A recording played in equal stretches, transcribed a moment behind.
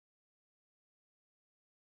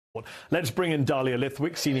Let's bring in Dahlia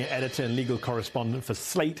Lithwick, senior editor and legal correspondent for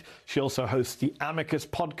Slate. She also hosts the Amicus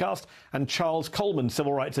podcast. And Charles Coleman,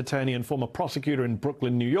 civil rights attorney and former prosecutor in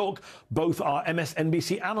Brooklyn, New York. Both are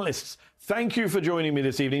MSNBC analysts. Thank you for joining me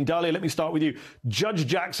this evening. Dahlia, let me start with you. Judge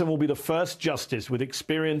Jackson will be the first justice with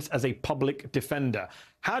experience as a public defender.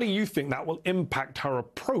 How do you think that will impact her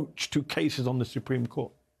approach to cases on the Supreme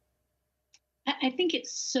Court? I think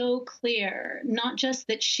it's so clear, not just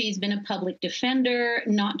that she's been a public defender,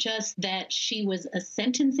 not just that she was a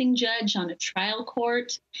sentencing judge on a trial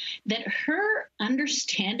court, that her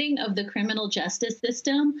understanding of the criminal justice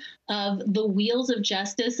system, of the wheels of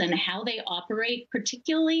justice and how they operate,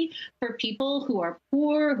 particularly for people who are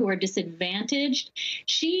poor, who are disadvantaged,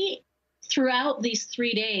 she, throughout these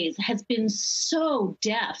 3 days, has been so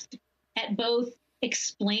deft at both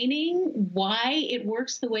explaining why it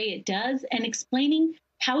works the way it does and explaining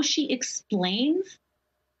how she explains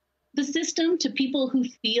the system to people who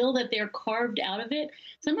feel that they're carved out of it.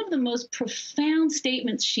 Some of the most profound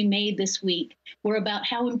statements she made this week were about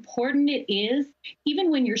how important it is,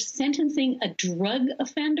 even when you're sentencing a drug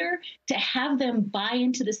offender, to have them buy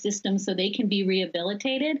into the system so they can be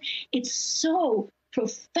rehabilitated. It's so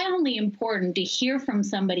profoundly important to hear from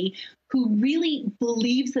somebody who really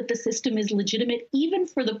believes that the system is legitimate, even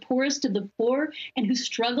for the poorest of the poor, and who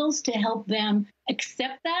struggles to help them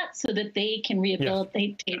accept that so that they can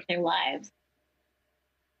rehabilitate their lives.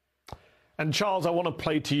 And Charles, I want to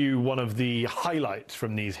play to you one of the highlights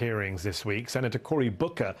from these hearings this week. Senator Cory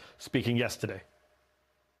Booker speaking yesterday.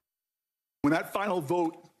 When that final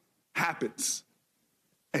vote happens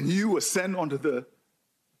and you ascend onto the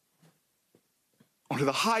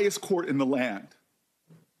highest court in the land,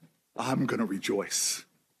 I'm going to rejoice.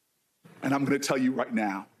 And I'm going to tell you right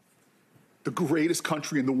now, the greatest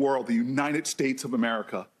country in the world, the United States of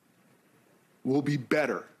America, will be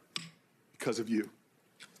better because of you.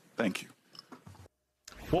 Thank you.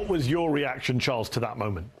 What was your reaction, Charles, to that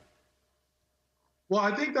moment? Well,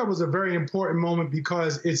 I think that was a very important moment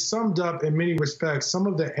because it summed up in many respects some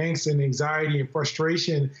of the angst and anxiety and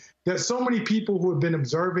frustration that so many people who have been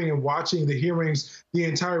observing and watching the hearings the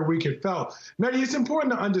entire week had felt. Mehdi, it's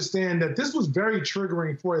important to understand that this was very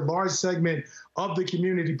triggering for a large segment of the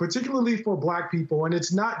community, particularly for Black people. And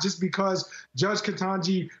it's not just because Judge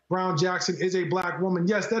Ketanji Brown Jackson is a Black woman.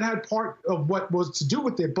 Yes, that had part of what was to do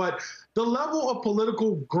with it, but the level of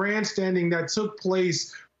political grandstanding that took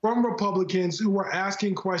place from Republicans who were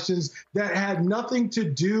asking questions that had nothing to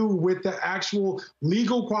do with the actual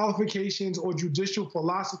legal qualifications or judicial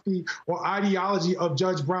philosophy or ideology of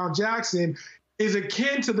Judge Brown Jackson is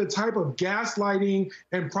akin to the type of gaslighting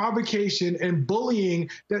and provocation and bullying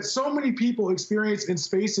that so many people experience in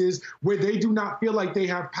spaces where they do not feel like they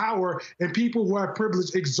have power and people who have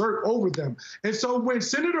privilege exert over them. And so when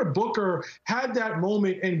Senator Booker had that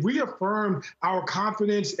moment and reaffirmed our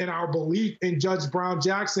confidence and our belief in Judge Brown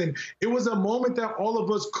Jackson, it was a moment that all of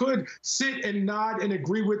us could sit and nod and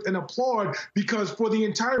agree with and applaud, because for the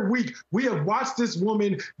entire week, we have watched this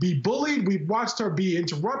woman be bullied. We've watched her be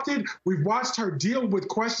interrupted. We've watched her deal with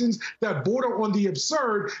questions that border on the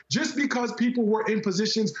absurd just because people were in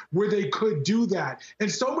positions where they could do that. And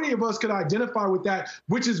so many of us could identify with that,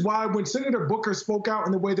 which is why when Senator Booker spoke out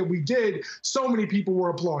in the way that we did, so many people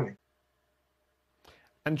were applauding.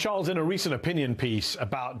 And Charles, in a recent opinion piece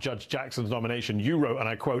about Judge Jackson's nomination, you wrote, and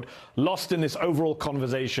I quote, "Lost in this overall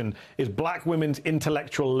conversation is Black women's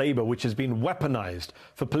intellectual labor, which has been weaponized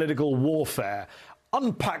for political warfare."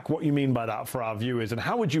 Unpack what you mean by that for our viewers, and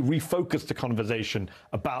how would you refocus the conversation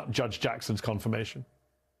about Judge Jackson's confirmation?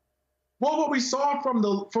 Well, what we saw from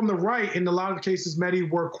the right in a lot of cases, Mehdi,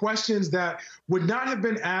 were questions that would not have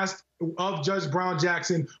been asked of Judge Brown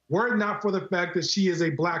Jackson were it not for the fact that she is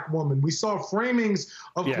a Black woman. We saw framings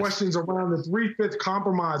of questions around the 3/5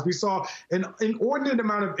 compromise. We saw an inordinate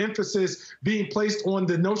amount of emphasis being placed on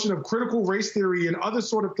the notion of critical race theory and other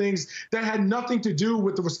sort of things that had nothing to do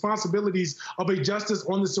with the responsibilities of a justice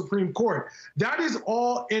on the Supreme Court. That is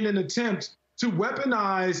all in an attempt to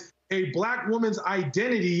weaponize a Black woman's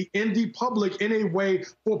identity in the public in a way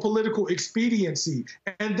for political expediency.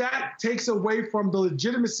 And that takes away from the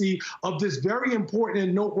legitimacy of this very important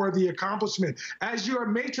and noteworthy accomplishment. As your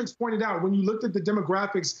matrix pointed out, when you looked at the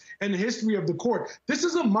demographics and the history of the court, this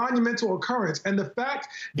is a monumental occurrence. And the fact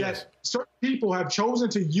that certain people have chosen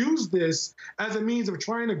to use this as a means of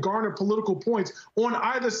trying to garner political points on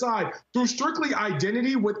either side through strictly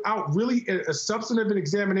identity without really a substantive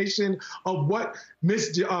examination of what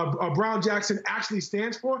Ms. Brown Jackson actually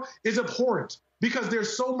stands for is abhorrent, because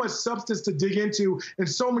there's so much substance to dig into and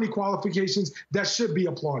so many qualifications that should be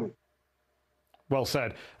applauded. Well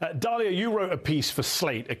said. Dahlia, you wrote a piece for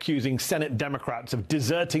Slate accusing Senate Democrats of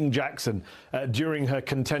deserting Jackson during her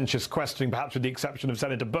contentious questioning, perhaps with the exception of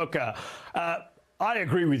Senator Booker. I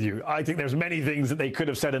agree with you. I think there's many things that they could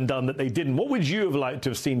have said and done that they didn't. What would you have liked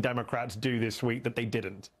to have seen Democrats do this week that they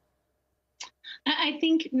didn't? I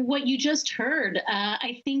think what you just heard,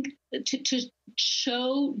 I think to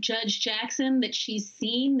show Judge Jackson that she's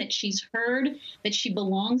seen, that she's heard, that she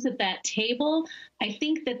belongs at that table, I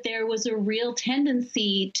think that there was a real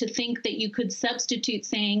tendency to think that you could substitute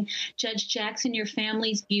saying, Judge Jackson, your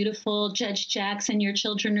family's beautiful. Judge Jackson, your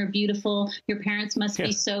children are beautiful. Your parents must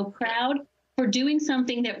be so proud, for doing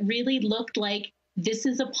something that really looked like, this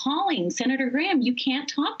is appalling. Senator Graham, you can't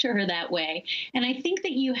talk to her that way. And I think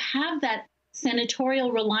that you have that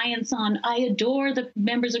senatorial reliance on, I adore the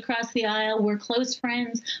members across the aisle, we're close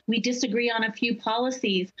friends, we disagree on a few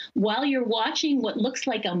policies. While you're watching what looks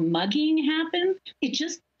like a mugging happen, it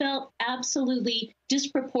just felt absolutely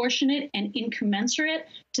disproportionate and incommensurate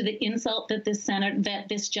to the insult that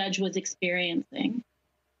this judge was experiencing.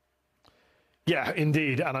 Yeah,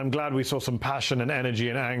 indeed. And I'm glad we saw some passion and energy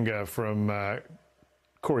and anger from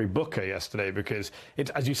Cory Booker yesterday, because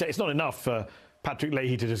it's, as you say, it's not enough for Patrick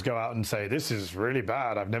Leahy to just go out and say, this is really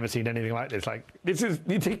bad. I've never seen anything like this. Like,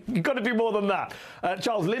 you've got to do more than that.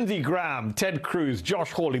 Charles, Lindsey Graham, Ted Cruz,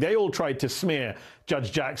 Josh Hawley, they all tried to smear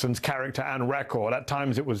Judge Jackson's character and record. At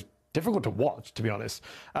times it was difficult to watch, to be honest.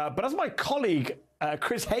 But as my colleague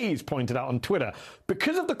Chris Hayes pointed out on Twitter,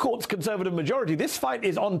 because of the court's conservative majority, this fight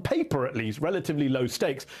is, on paper at least, relatively low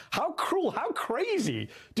stakes. How cruel, how crazy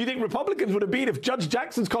do you think Republicans would have been if Judge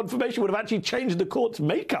Jackson's confirmation would have actually changed the court's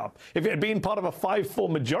makeup, if it had been part of a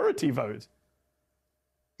 5-4 majority vote?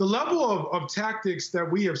 The level of tactics that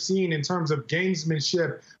we have seen in terms of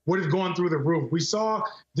gamesmanship would have gone through the roof. We saw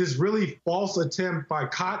this really false attempt by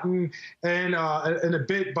Cotton and a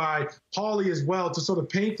bit by Hawley as well to sort of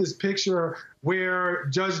paint this picture where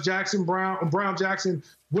Judge Brown Jackson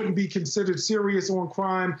wouldn't be considered serious on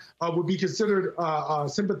crime, would be considered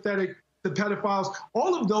sympathetic to pedophiles.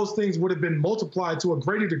 All of those things would have been multiplied to a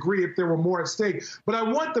greater degree if there were more at stake. But I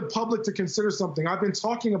want the public to consider something. I've been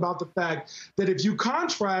talking about the fact that if you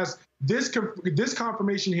contrast this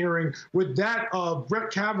confirmation hearing with that of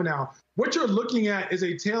Brett Kavanaugh, what you're looking at is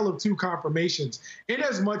a tale of two confirmations. In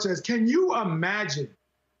as much as, can you imagine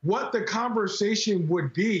what the conversation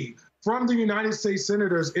would be from the United States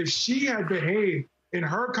senators if she had behaved in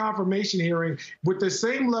her confirmation hearing with the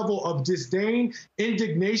same level of disdain,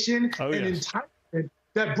 indignation, and entitlement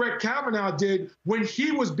that Brett Kavanaugh did when he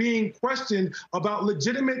was being questioned about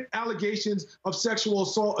legitimate allegations of sexual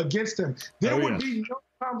assault against him? There would be no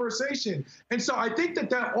conversation. And so I think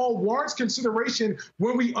that all warrants consideration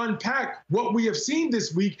when we unpack what we have seen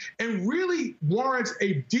this week, and really warrants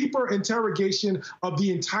a deeper interrogation of the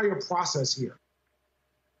entire process here.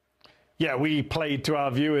 Yeah, we played to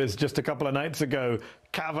our viewers just a couple of nights ago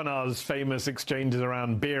Kavanaugh's famous exchanges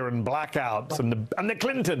around beer and blackouts and the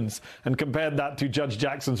Clintons, and compared that to Judge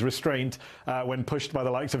Jackson's restraint when pushed by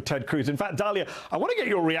the likes of Ted Cruz. In fact, Dahlia, I want to get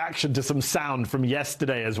your reaction to some sound from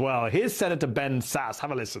yesterday as well. Here's Senator Ben Sasse.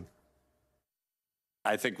 Have a listen.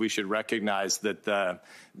 I think we should recognize that the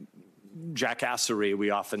jackassery we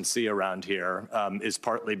often see around here is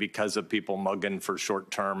partly because of people mugging for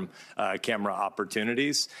short-term camera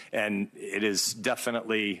opportunities. And it is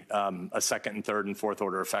definitely a second and third and fourth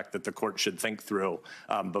order effect that the court should think through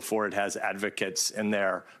before it has advocates in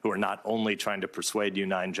there who are not only trying to persuade you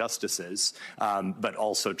 9 justices, but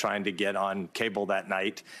also trying to get on cable that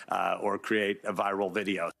night or create a viral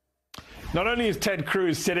video. Not only is Ted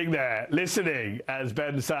Cruz sitting there listening as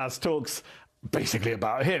Ben Sasse talks basically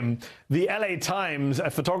about him, the LA Times,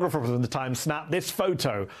 a photographer from the Times, snapped this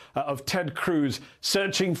photo of Ted Cruz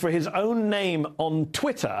searching for his own name on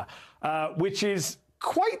Twitter, which is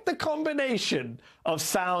quite the combination of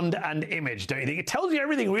sound and image, don't you think? It tells you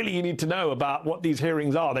everything really you need to know about what these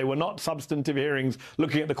hearings are. They were not substantive hearings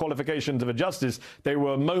looking at the qualifications of a justice. They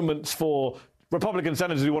were moments for Republican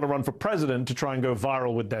senators who want to run for president to try and go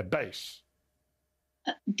viral with their base.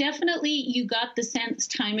 Definitely, you got the sense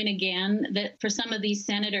time and again that for some of these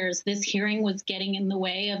senators, this hearing was getting in the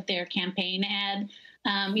way of their campaign ad,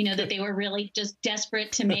 that they were really just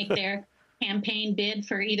desperate to make their campaign bid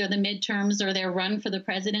for either the midterms or their run for the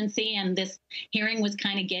presidency, and this hearing was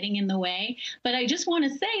kind of getting in the way. But I just want to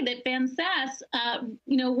say that Ben Sasse,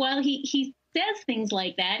 while he says things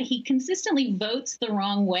like that, he consistently votes the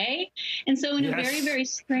wrong way. And so in a very, very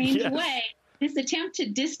strange way, this attempt to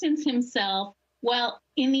distance himself, well,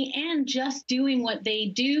 in the end, just doing what they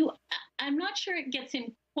do, I'm not sure it gets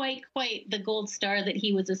him quite the gold star that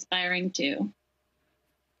he was aspiring to.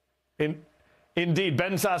 Indeed.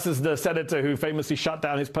 Ben Sasse is the senator who famously shut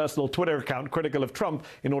down his personal Twitter account critical of Trump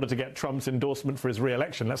in order to get Trump's endorsement for his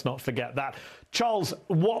re-election. Let's not forget that. Charles,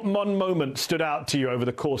 what one moment stood out to you over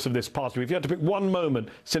the course of this past week? If you had to pick one moment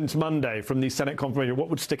since Monday from the Senate confirmation, what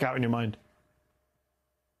would stick out in your mind?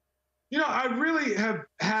 You know, I really have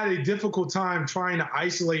had a difficult time trying to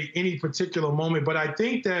isolate any particular moment, but I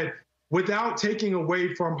think that without taking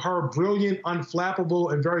away from her brilliant,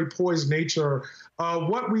 unflappable, and very poised nature,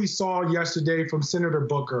 what we saw yesterday from Senator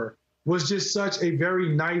Booker was just such a very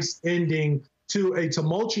nice ending to a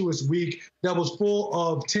tumultuous week that was full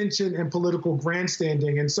of tension and political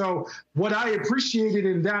grandstanding. And so what I appreciated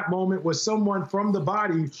in that moment was someone from the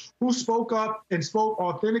body who spoke up and spoke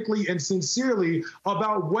authentically and sincerely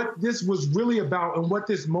about what this was really about and what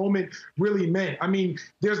this moment really meant. I mean,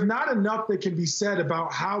 there's not enough that can be said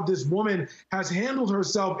about how this woman has handled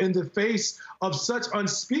herself in the face of such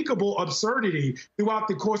unspeakable absurdity throughout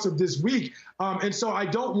the course of this week. And so I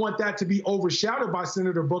don't want that to be overshadowed by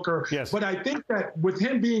Senator Booker. Yes. But I think that with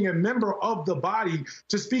him being a member of the body,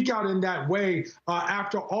 to speak out in that way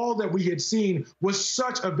after all that we had seen was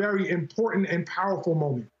such a very important and powerful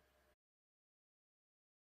moment.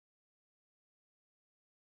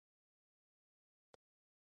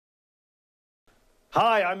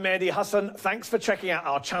 Hi, I'm Mehdi Hasan. Thanks for checking out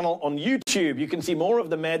our channel on YouTube. You can see more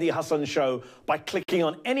of the Mehdi Hasan Show by clicking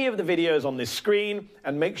on any of the videos on this screen,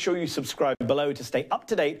 and make sure you subscribe below to stay up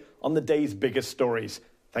to date on the day's biggest stories.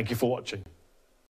 Thank you for watching.